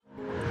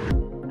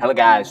Hello,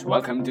 guys,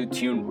 welcome to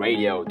Tune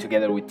Radio.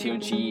 Together with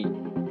Tune Chi,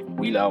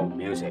 we love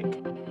music.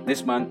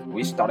 This month,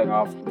 we're starting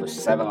off with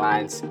Seven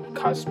Lions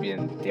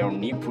Caspian, their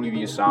new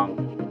preview song,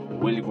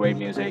 really great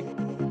music.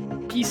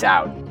 Peace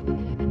out.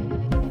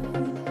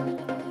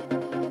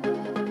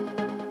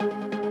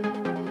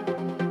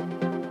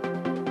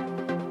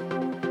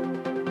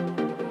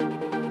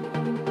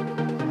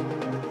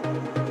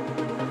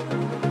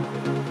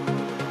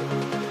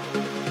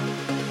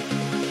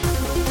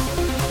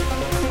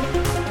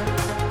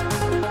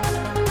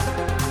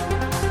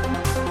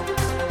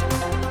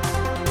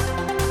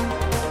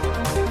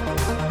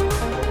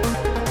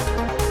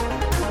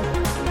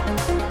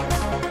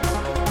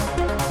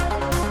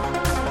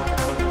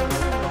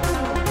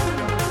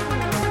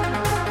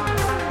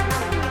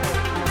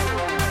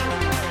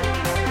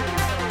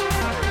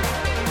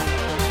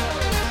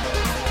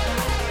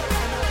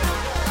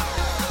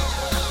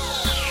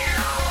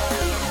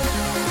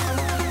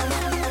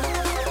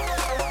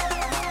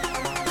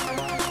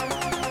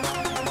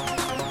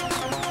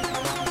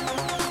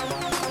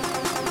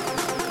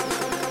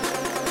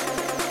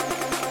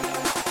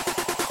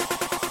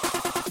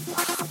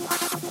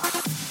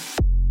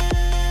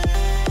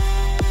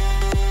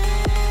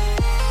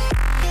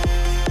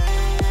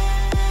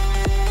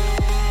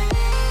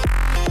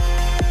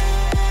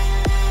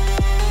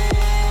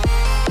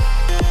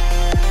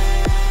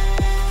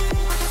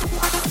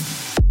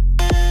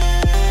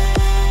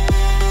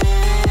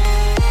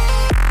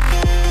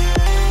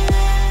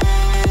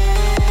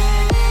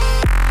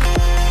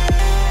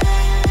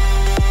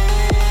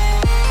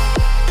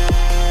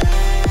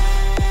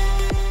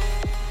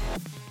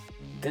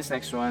 This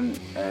next one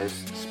is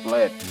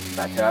Split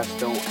by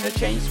Tiesto and the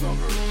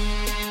Chainsmokers.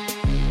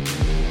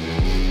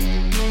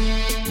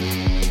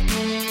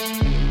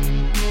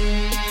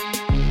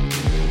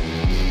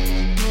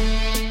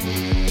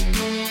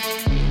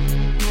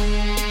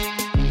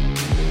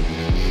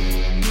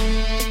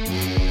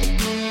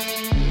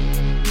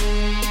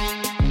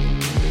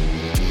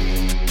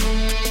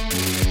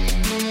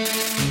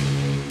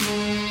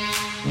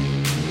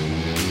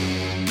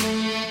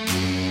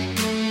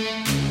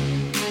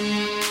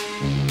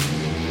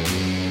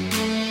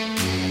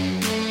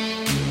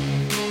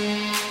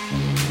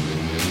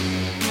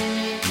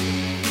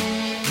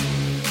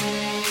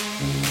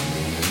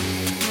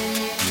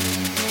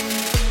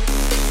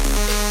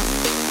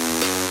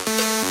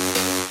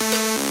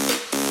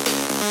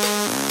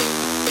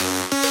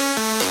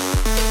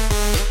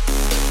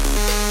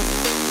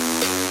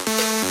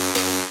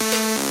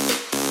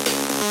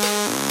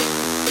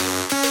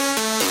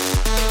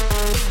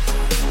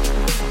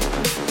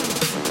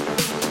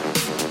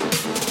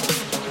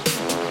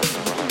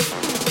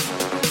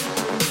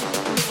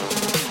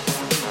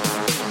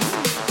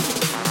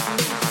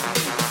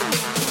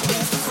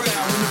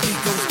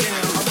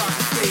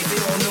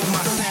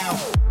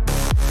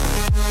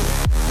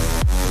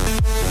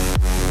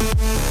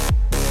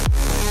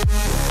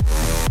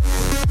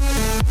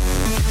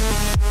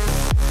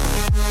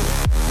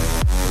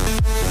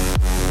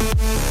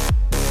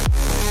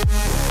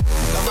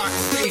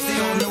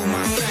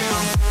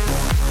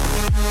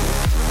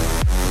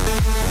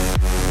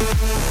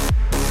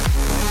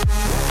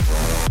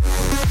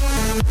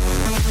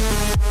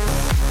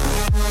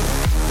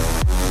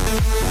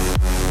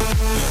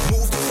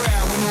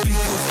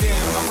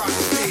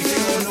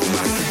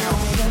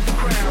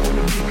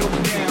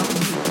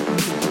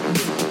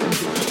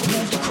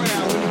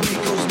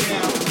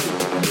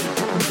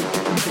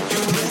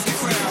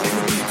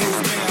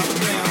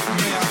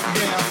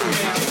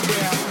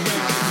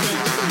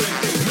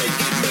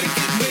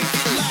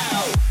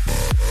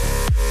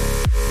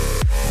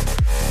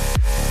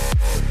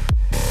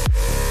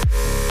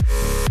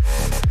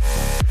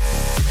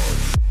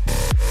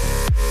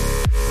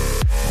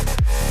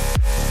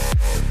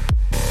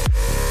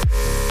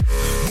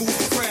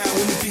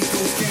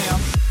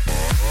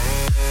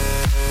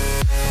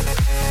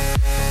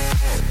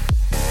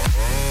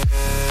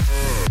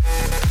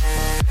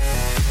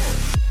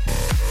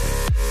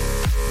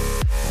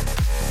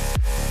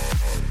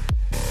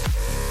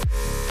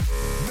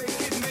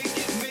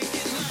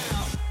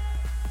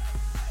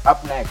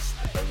 Up next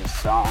is a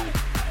song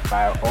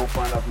by an old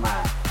friend of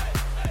mine.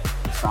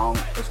 The song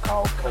is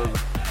called Kill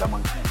the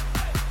Monkey.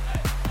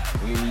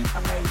 Really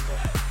amazing.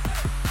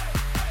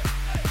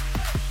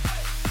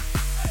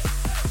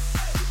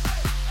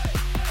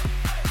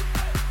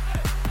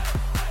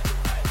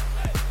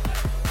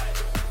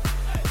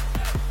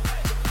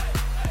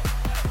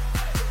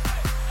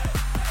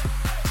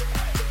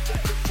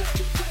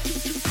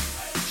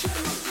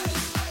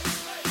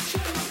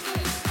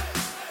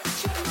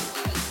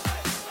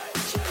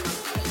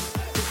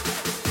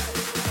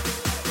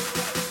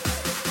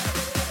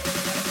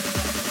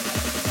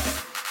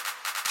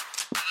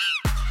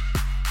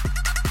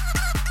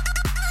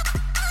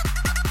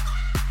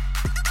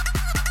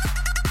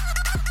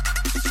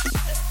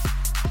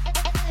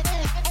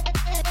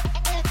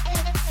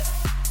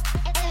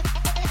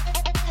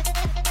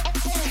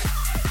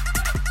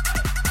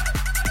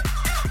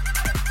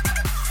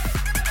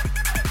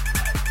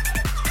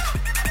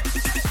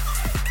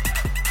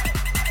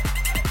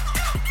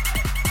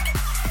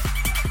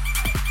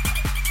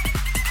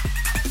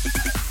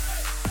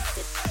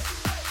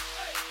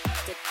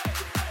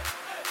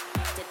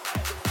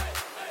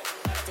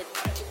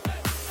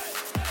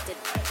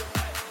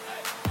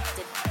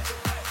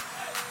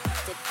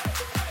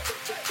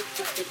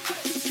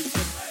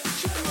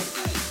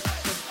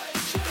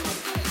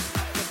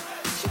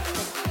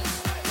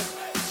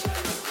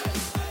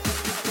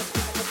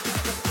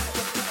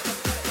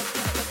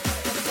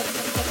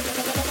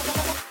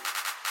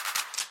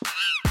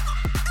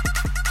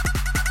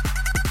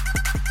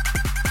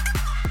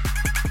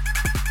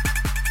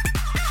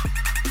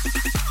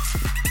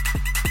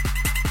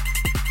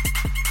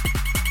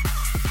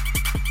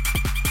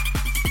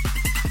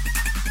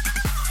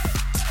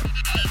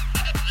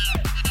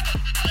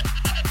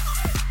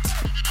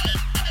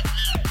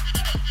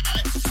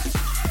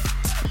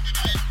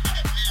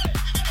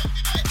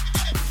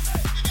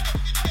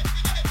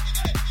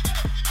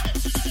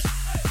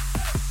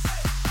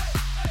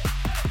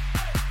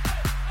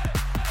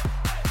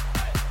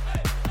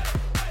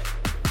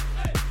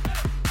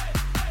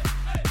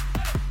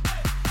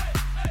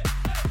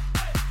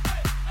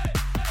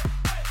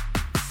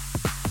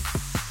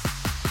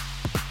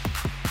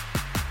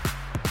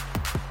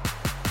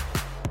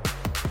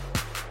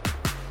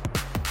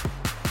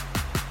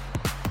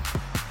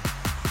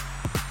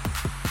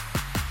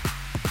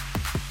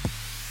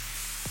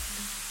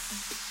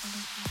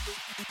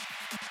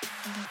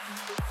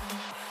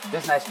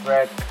 This next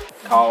track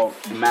called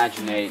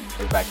Imaginate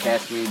is by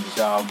Casimir,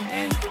 Dissolve,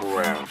 and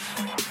Pharrell.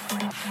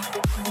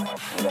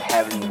 With a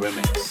Heaven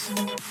remix.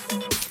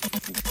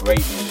 Great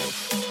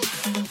music.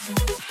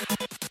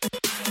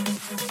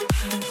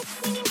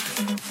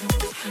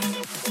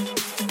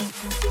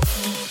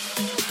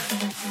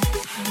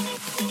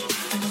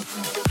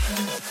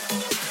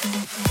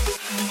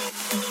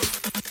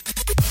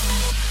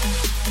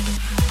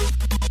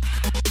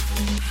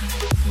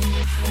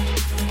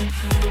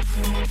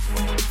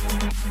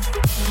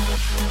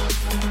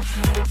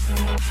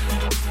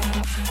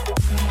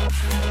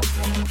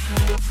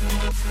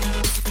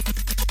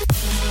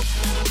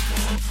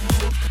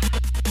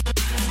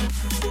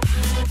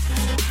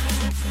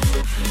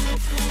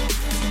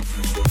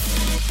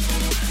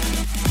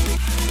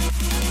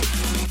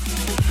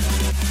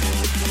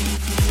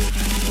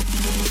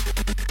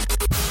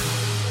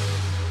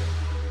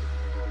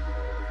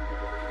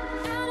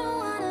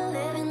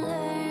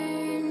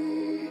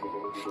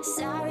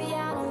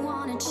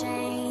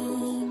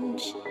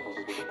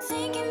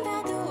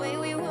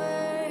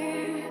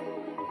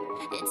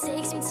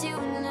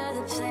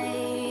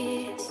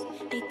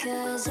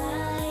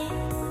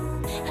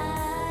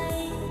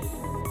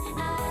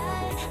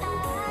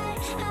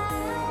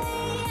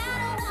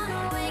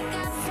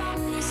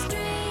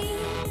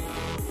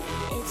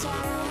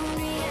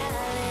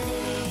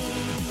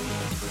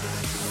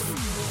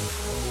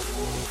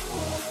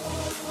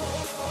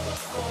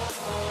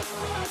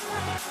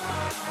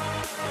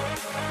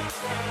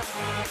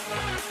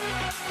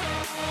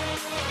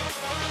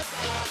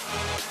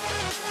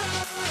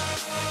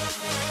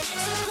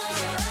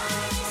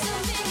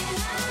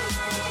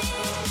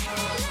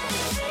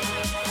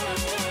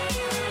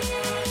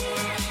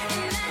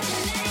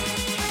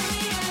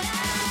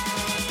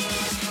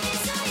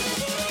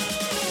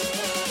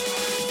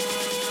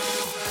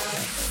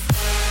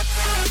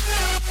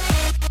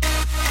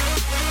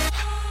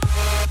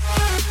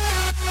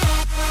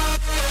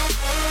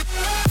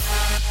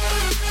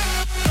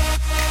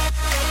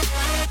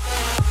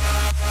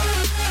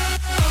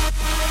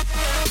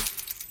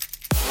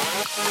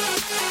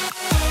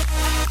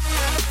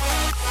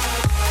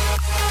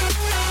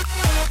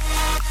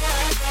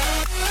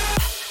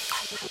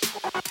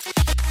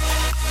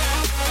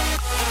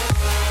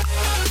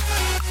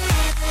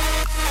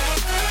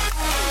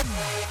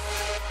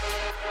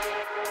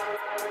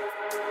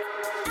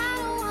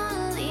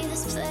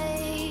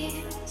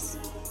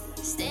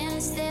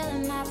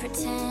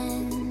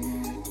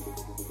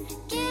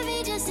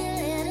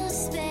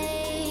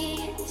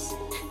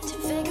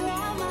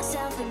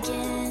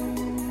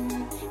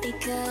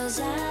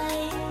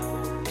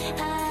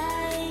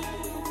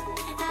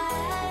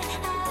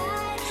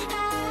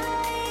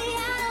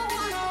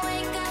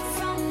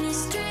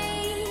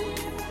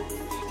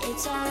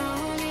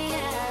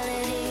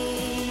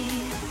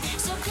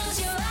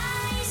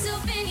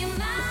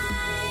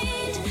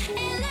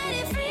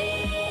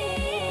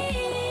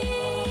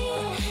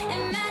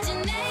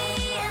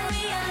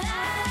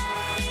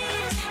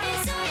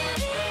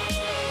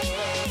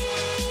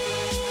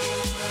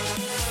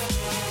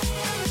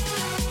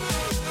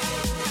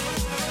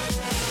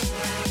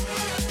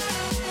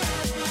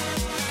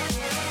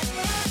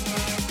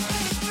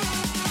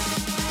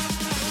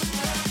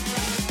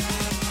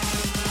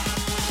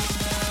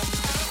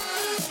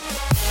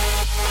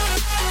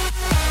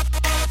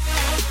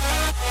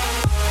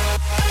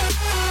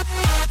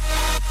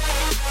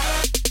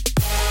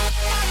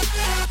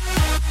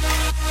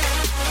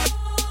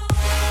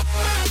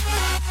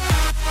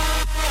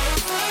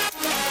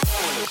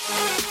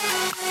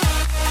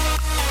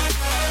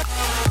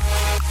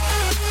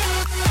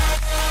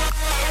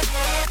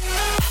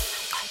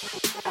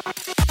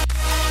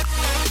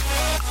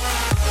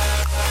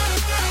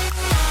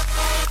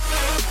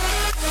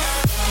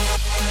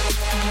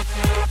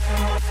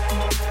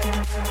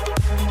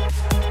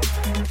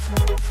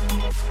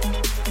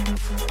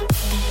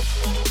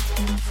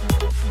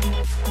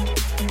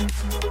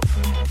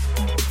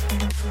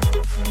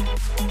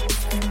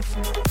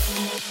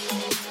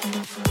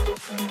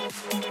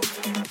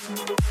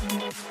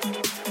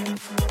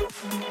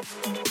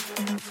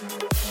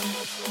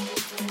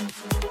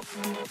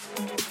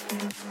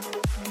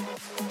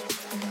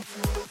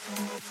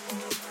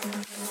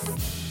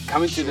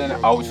 Coming to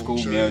the old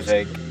school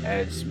music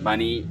is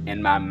Money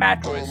in My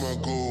Mattress. All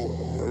my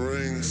gold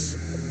rings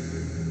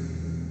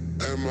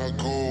and my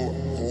gold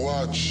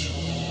watch.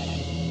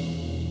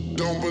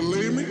 Don't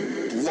believe me?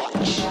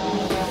 Watch.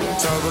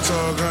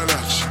 Salvatore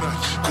Ganach,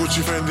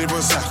 Gucci Fendi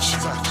Versace.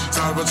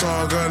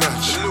 Salvatore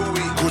Ganach,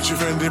 Gucci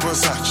Fendi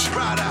Versace.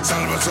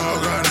 Salvatore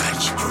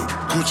Ganach,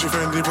 Gucci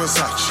Fendi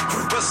Versace.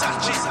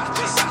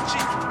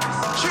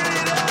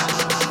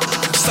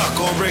 Stuck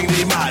gon' bring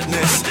the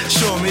madness.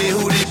 Show me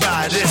who the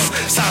baddest.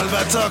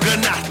 Salvatore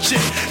Ganacci,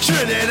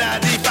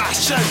 Trinidad the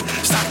fashion.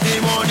 Stack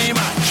the money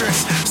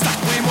mattress.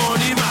 Stack we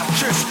money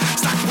mattress.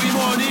 Stack we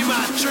money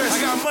mattress.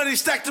 I got money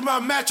stacked in my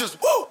mattress.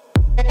 Woo!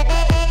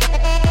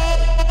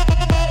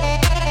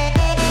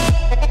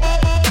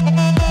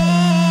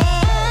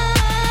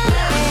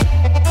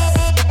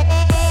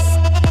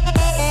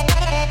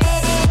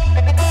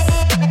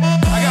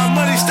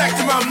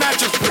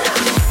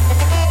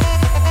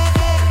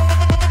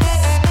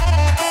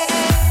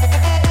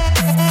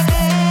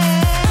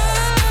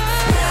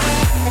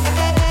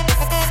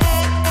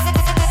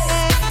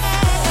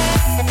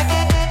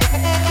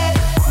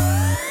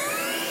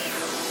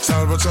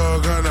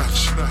 Salvatore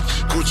Ganacci,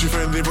 Gucci,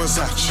 Fendi,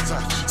 Versace.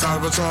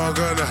 Salvatore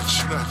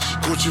Ganacci,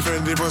 Gucci,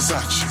 Fendi,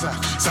 Versace.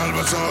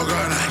 Salvatore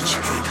Ganacci,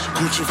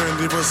 Gucci,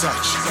 Fendi,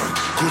 Versace.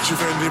 Gucci,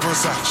 Fendi,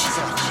 Versace.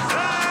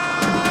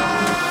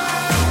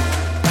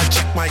 I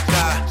check my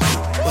car,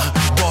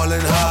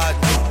 ballin' hard.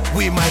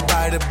 We might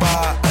buy the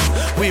bar,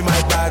 we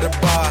might buy the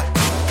bar.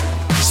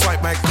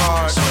 Swipe my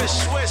card,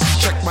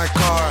 check my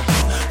car.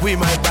 We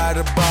might buy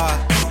the bar,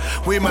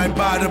 we might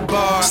buy the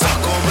bar. Stock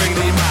gon' bring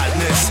the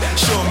madness.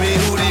 Show me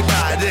who the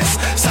baddest.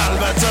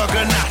 Salvatore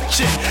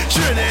Ganacci,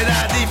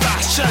 Trinidad the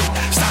fashion.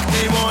 Stack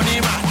me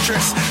money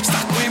mattress,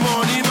 stack me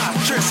money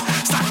mattress,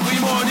 stack me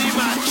money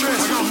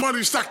mattress. I got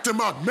money stacked in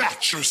my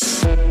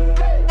mattress.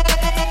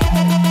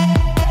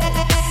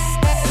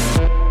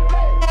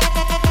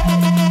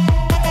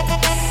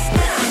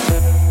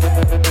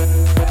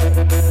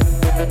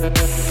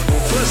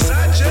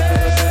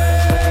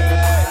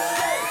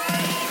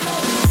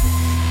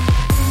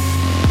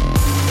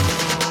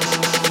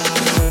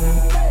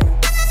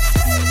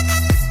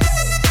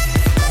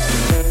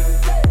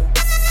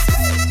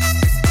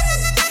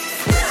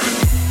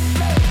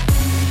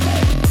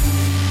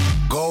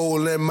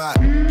 Gold in my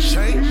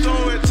chain,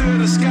 throw it to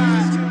the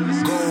sky.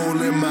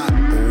 Gold in my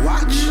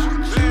watch,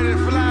 let it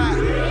fly.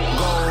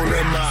 Gold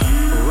in my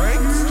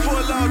rings,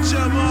 pull out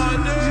your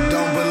money.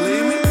 Don't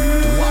believe me?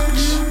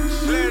 Watch,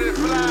 let it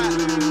fly.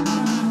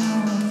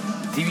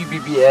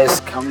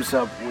 DVBBS comes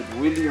up with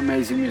really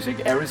amazing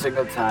music every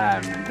single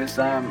time. This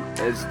time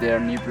is their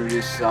new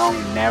produced song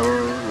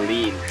Never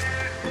Leave.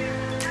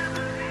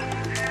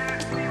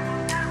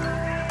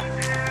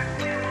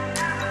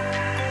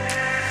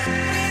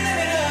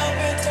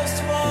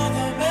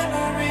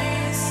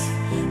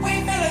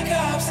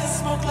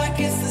 Like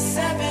it's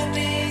the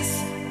 70s.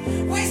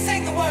 We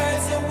sing the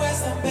words of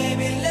wisdom,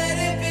 baby, let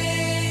it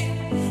be.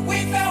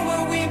 We found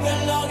where we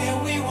belong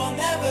and we will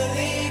never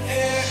leave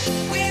here.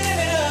 We live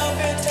it up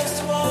and toast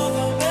to all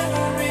the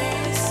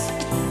memories.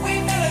 We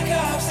fill the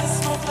cups and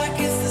smoke like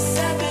it's the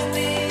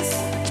 70s.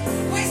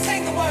 We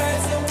sing the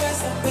words of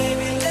wisdom,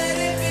 baby, let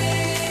it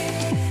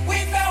be. We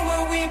found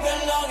where we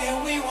belong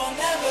and we will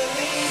never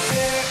leave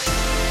here.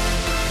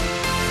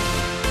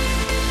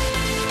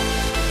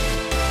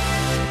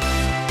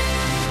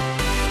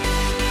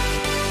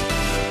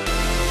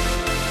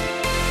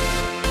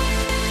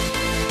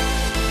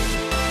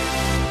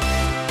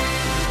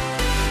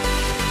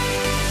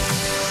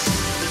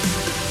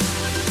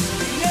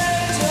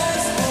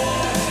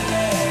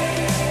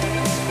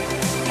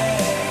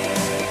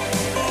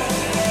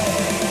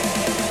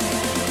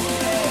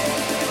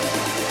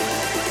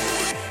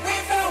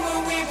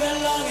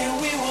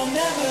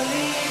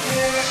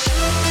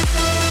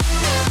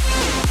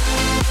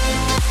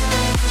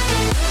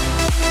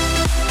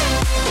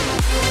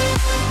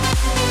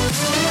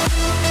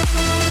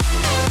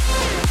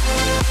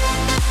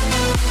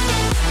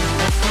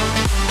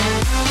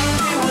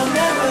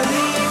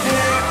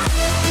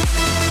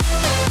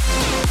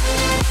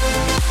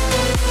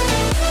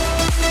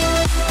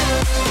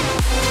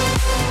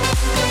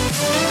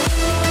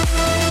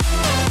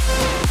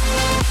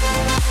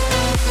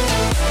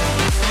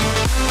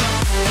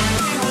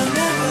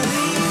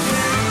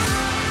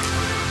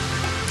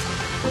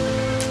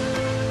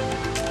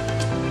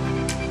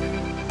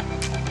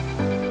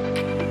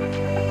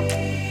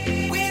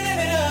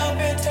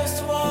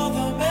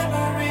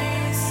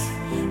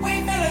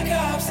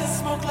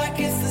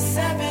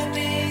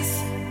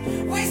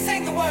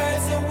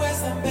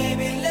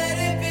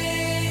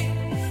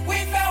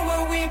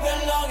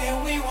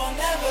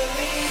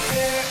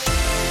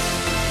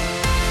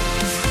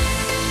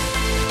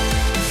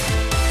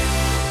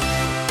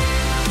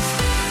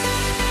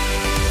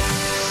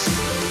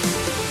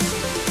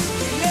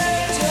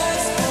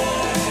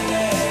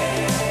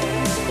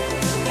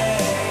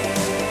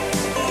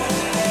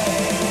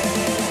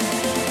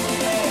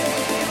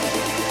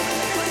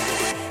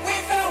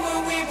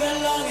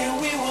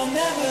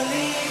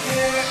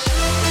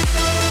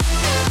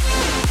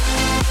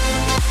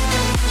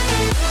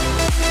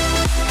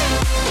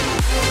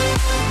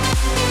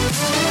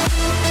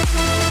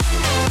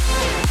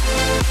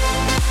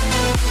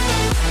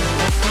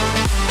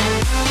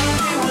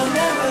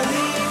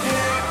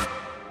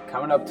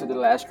 Coming up to the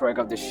last track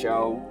of the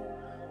show,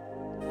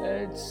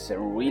 it's a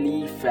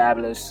really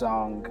fabulous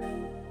song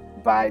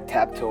by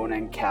Taptone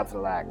and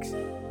Cadillacs.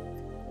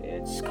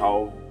 It's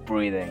called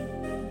Breathing.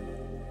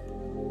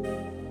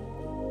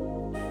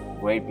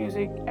 Great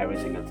music every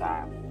single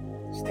time.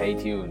 Stay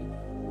tuned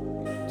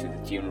to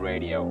the Tune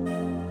Radio.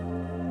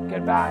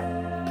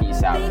 Goodbye.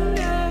 Peace out.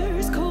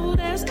 Fingers cold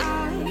as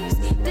ice,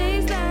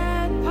 days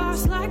that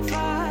pass like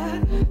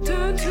fire,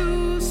 turn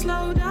to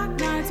slow dark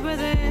nights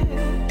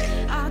within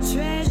our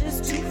treasures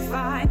to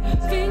find.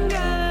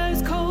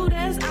 Fingers cold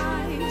as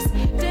ice,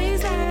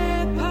 days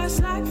that pass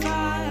like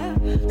fire,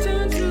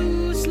 turn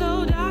to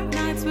slow dark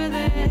nights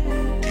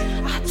within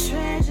our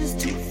treasures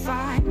to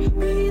find.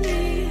 Breathe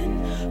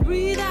in,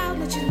 breathe out,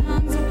 let your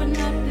lungs open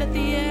up, let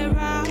the air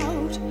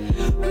out.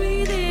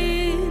 Breathe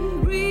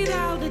in, breathe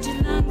out, let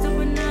your lungs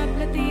open up,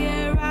 let the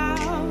air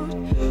out.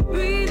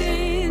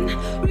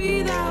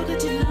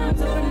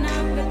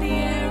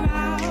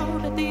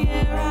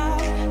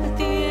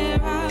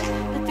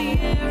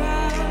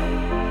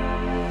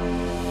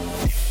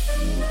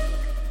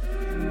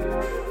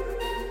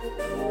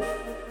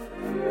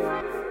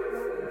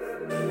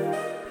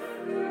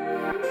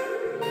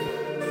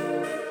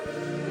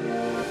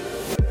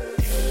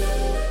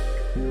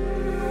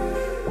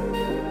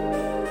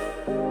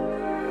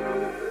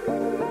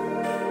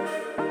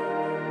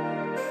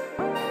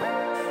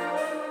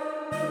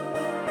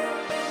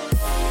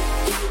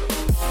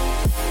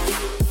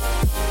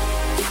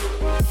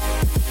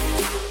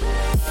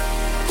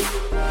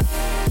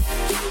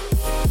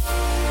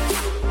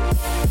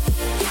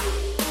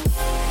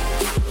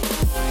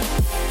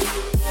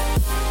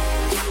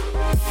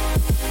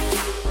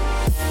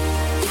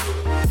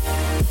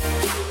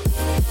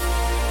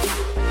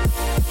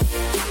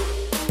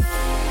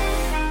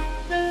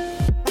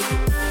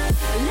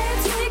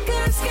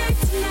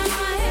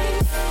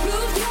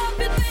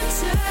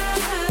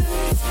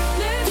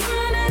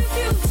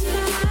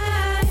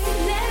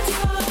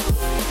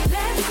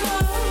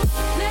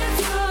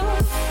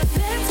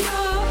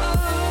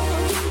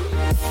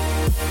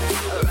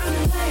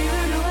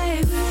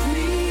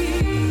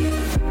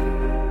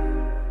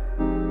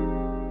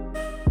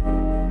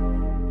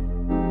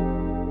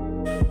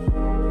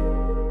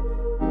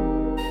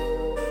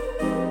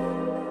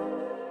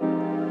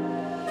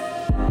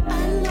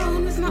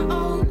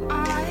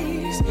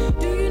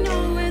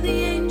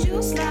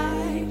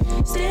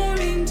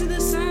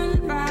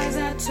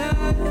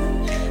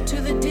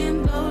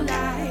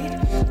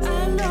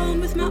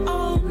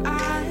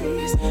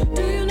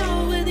 Do you